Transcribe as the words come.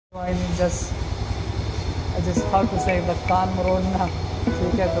I just how to say the calm road now.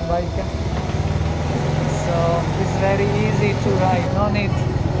 ठीक है the bike है. So it's very easy to ride. No need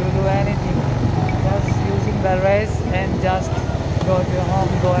to do anything. Just using the race and just go to your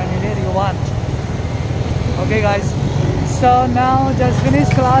home, go anywhere you want. Okay guys. So now just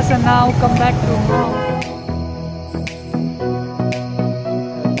finish class and now come back to home.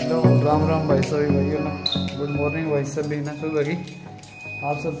 Hello, Ram Ram भाई सभी भाइयों ना. Good morning भाई सभी ना सुबह की.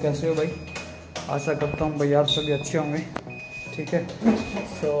 आप सब कैसे हो भाई? आशा करता हूँ भाई आप सभी अच्छे होंगे. ठीक है.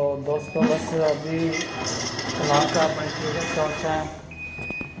 सो दोस्तों बस अभी क्लास का अपन ठीक है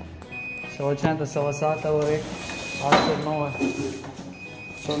सोचा है तो 7:15 और 1 8 से 9 है.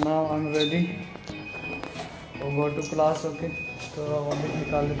 So now I am ready और गो टू क्लास. ओके तो अभी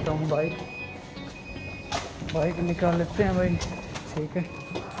निकाल लेता हूँ बाइक निकाल लेते हैं भाई. ठीक है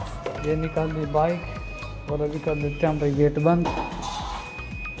ये निकाल दी बाइक और अभी कर लेते हैं भाई गेट बंद.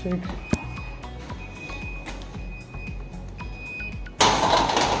 ठीक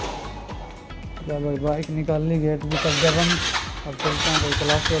भाई बाइक निकाल ली गेट भी कर दिया बंद. अब चलते हैं भाई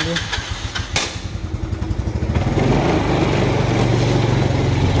क्लास के लिए.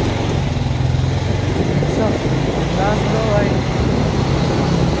 क्लास लो भाई.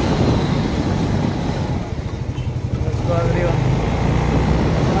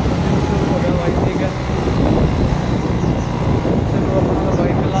 शुरू हो गया भाई. ठीक है चलो अपना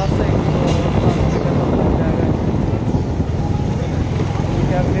भाई क्लास से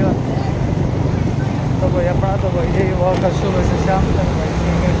तो भाई अपना तो भाई यही वॉक है सुबह से शाम तक भाई.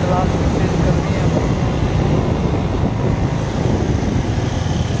 ठीक है क्लास चेंज करनी है भाई.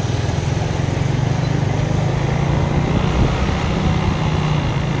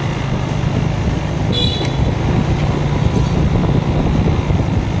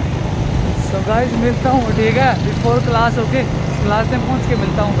 सो गाइस मिलता हूँ. ठीक है बिफोर क्लास. ओके क्लास में पहुँच के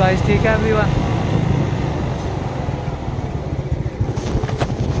मिलता हूँ गाइस. ठीक है एवरीवन.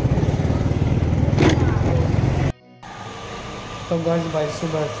 तो गाइस भाई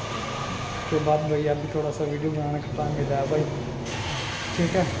सुबह के बाद भाई अभी थोड़ा सा वीडियो बनाने का टाइम मिला है भाई.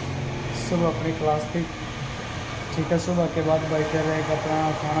 ठीक है सुबह अपनी क्लास थी. ठीक है सुबह के बाद भाई फिर एक अपना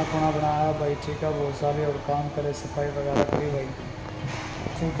खाना बनाया भाई. ठीक है बहुत सारे और काम करे सफाई वगैरह करी भाई.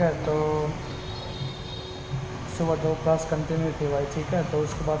 ठीक है तो सुबह 2 क्लास कंटिन्यू थी भाई. ठीक है तो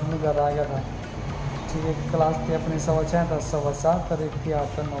उसके बाद मैं घर आ गया था. ठीक है क्लास थी अपनी 6:15 7:15 तारीख थी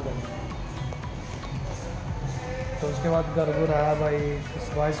 8 9 बजे. तो उसके बाद घर आया भाई.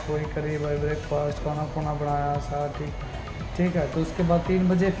 सफाई पूरी करी भाई. ब्रेकफास्ट खाना बनाया साथ ही. ठीक है तो उसके बाद 3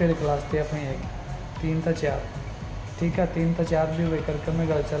 बजे फिर क्लास थी अपनी एक 3 से 4. ठीक है 3 से 4 भी भाई करके मैं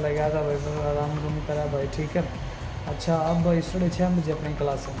घर चला गया था भाई. आराम करा भाई. ठीक है अच्छा अब भाई 6:30 बजे अपनी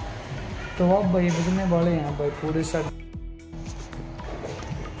क्लास है. तो अब भाई बजने वाले हैं भाई पूरे 7.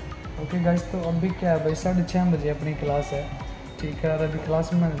 ओके गाइस तो अभी क्या है भाई 6:30 बजे अपनी क्लास है. ठीक है और अभी क्लास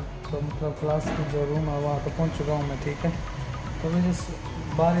में तो मतलब क्लास की जो रूम है वहाँ तो पहुँच चुका हूँ मैं. ठीक है तो मैं जिस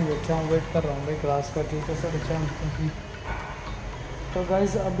बाहर ही बैठा हूँ वेट कर रहा हूँ भाई क्लास का. ठीक है 6:30 तो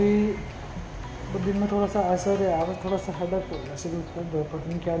गाइस अभी दिन में थोड़ा सा असर है. आज थोड़ा सा हेडेक हो गया. ऐसे भी पता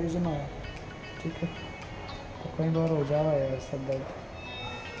नहीं क्या रीज़न है. ठीक है तो कई बार हो जा रहा है सब दर्द.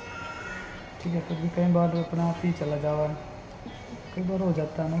 ठीक है फिर भी कई बार अपने आप ही चला जा रहा है. कई बार हो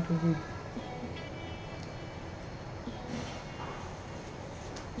जाता है ना क्योंकि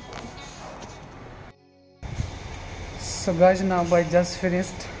So guys now I just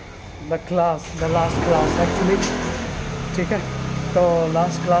finished the last class actually. ठीक है तो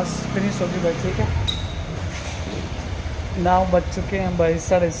लास्ट क्लास फिनिश होगी भाई. ठीक है नाउ बज चुके हैं भाई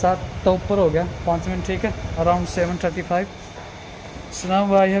 7:30 तो ऊपर हो गया 5 मिनट. ठीक है around 7:35. So now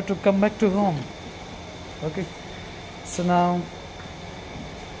I have to come back to home. Okay so now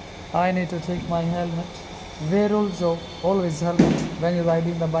I need to take my helmet. Wear also always helmet when you're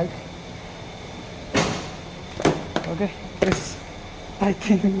riding the bike. Okay this I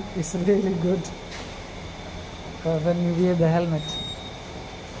think it's really good when you wear the helmet.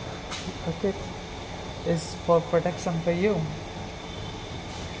 Okay it's for protection for you.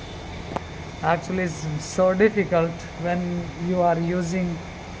 Actually it's so difficult when you are using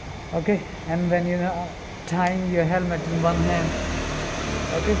okay and when you are tying your helmet in one hand.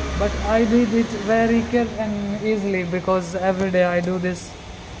 Okay but I did it very carefully and easily because every day I do this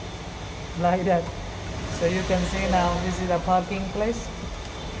like that. So you can see now this is the parking place.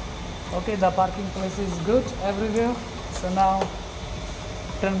 Okay the parking place is good everywhere. So now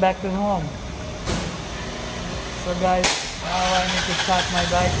turn back to home. So guys now I need to start my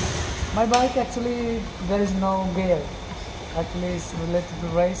bike. My bike actually there is no gear. Actually it's related to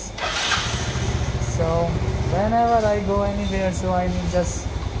race. So whenever I go anywhere, so I need just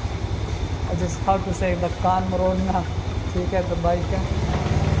just how to say the कान मरोड़ना, ठीक है, the bike है.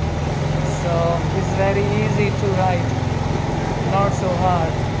 So it's very easy to ride, not so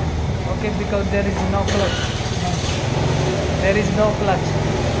hard. Okay, because there is no clutch. There is no clutch,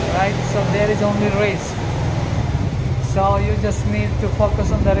 right? So there is only race. So you just need to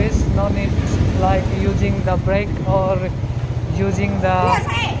focus on the race. No need like using the brake or using the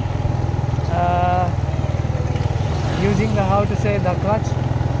using the how to say the clutch.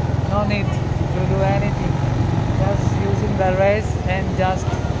 No need to do anything. Just using the race and just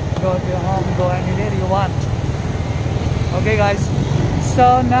go to home, go anywhere you want. Okay guys,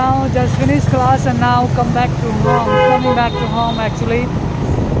 so now just finish class and now come back to home, coming back to home actually.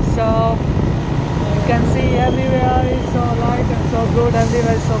 So you can see everywhere is so light and so good,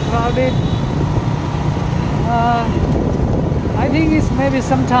 everywhere is so crowded. I think it's maybe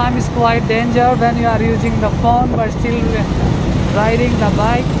sometimes quite danger when you are using the phone but still riding the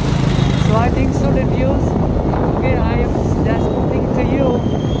bike. So I think shouldn't use. Okay, I am suggesting to you,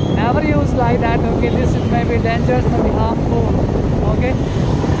 never use like that. Okay, this is maybe dangerous, maybe harmful. Okay,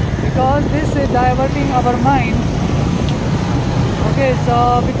 because this is diverting our mind. Okay,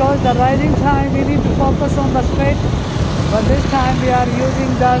 so because the riding time we need to focus on the straight, but this time we are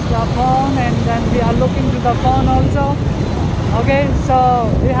using just the phone and then we are looking to the phone also. Okay, so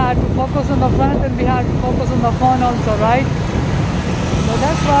we have to focus on the front and we have to focus on the phone also, right? So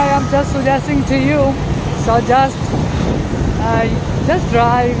that's why I'm just suggesting to you, so just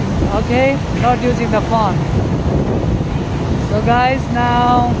drive, okay, not using the phone. So guys,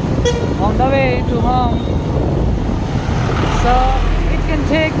 now on the way to home, so it can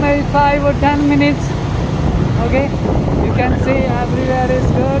take maybe 5 or 10 minutes. Okay, you can see everywhere is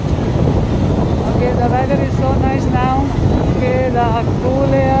good. Okay, the weather is so nice now. Okay, the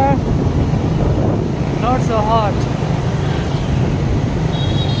cool air, not so hot.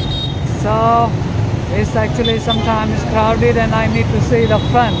 So it's actually sometimes crowded and I need to see the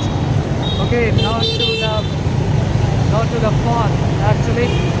front. Okay, not to the front actually.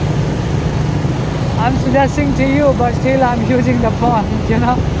 I'm suggesting to you, but still I'm using the phone, you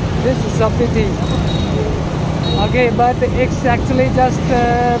know. This is a pity. Okay, but it's actually just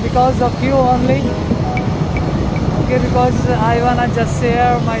because of you only. Okay, because I wanna just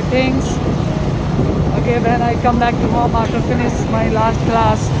share my things. Okay, when I come back to home after finish my last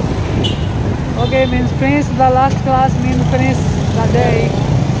class. Okay, means finish the last class means finish the day.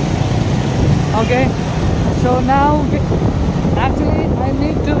 Okay, so now actually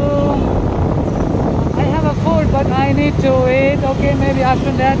I have a food but I need to eat. Okay, maybe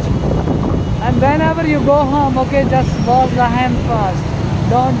after that. And whenever you go home, okay, just wash the hand first.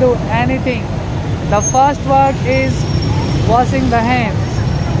 Don't do anything. The first work is washing the hands.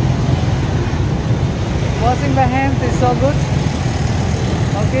 Washing the hands is so good.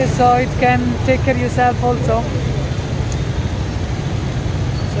 Okay, so it can take care of yourself also.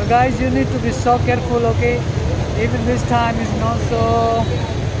 So guys, you need to be so careful, okay? Even this time is not so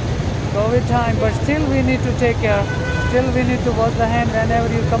COVID time, but still we need to take care. Still we need to wash the hand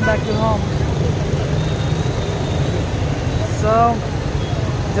whenever you come back to home. So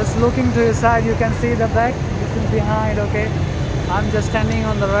just looking to your side, you can see the back, this is behind. Okay, I'm just standing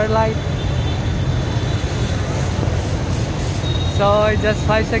on the red light, so it's just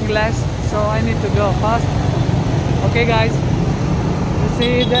 5 seconds less, so I need to go fast. Okay guys, you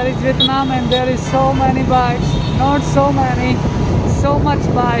see there is Vietnam and there is so many bikes, not so many, so much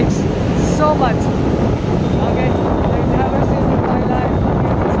bikes, so much. Okay,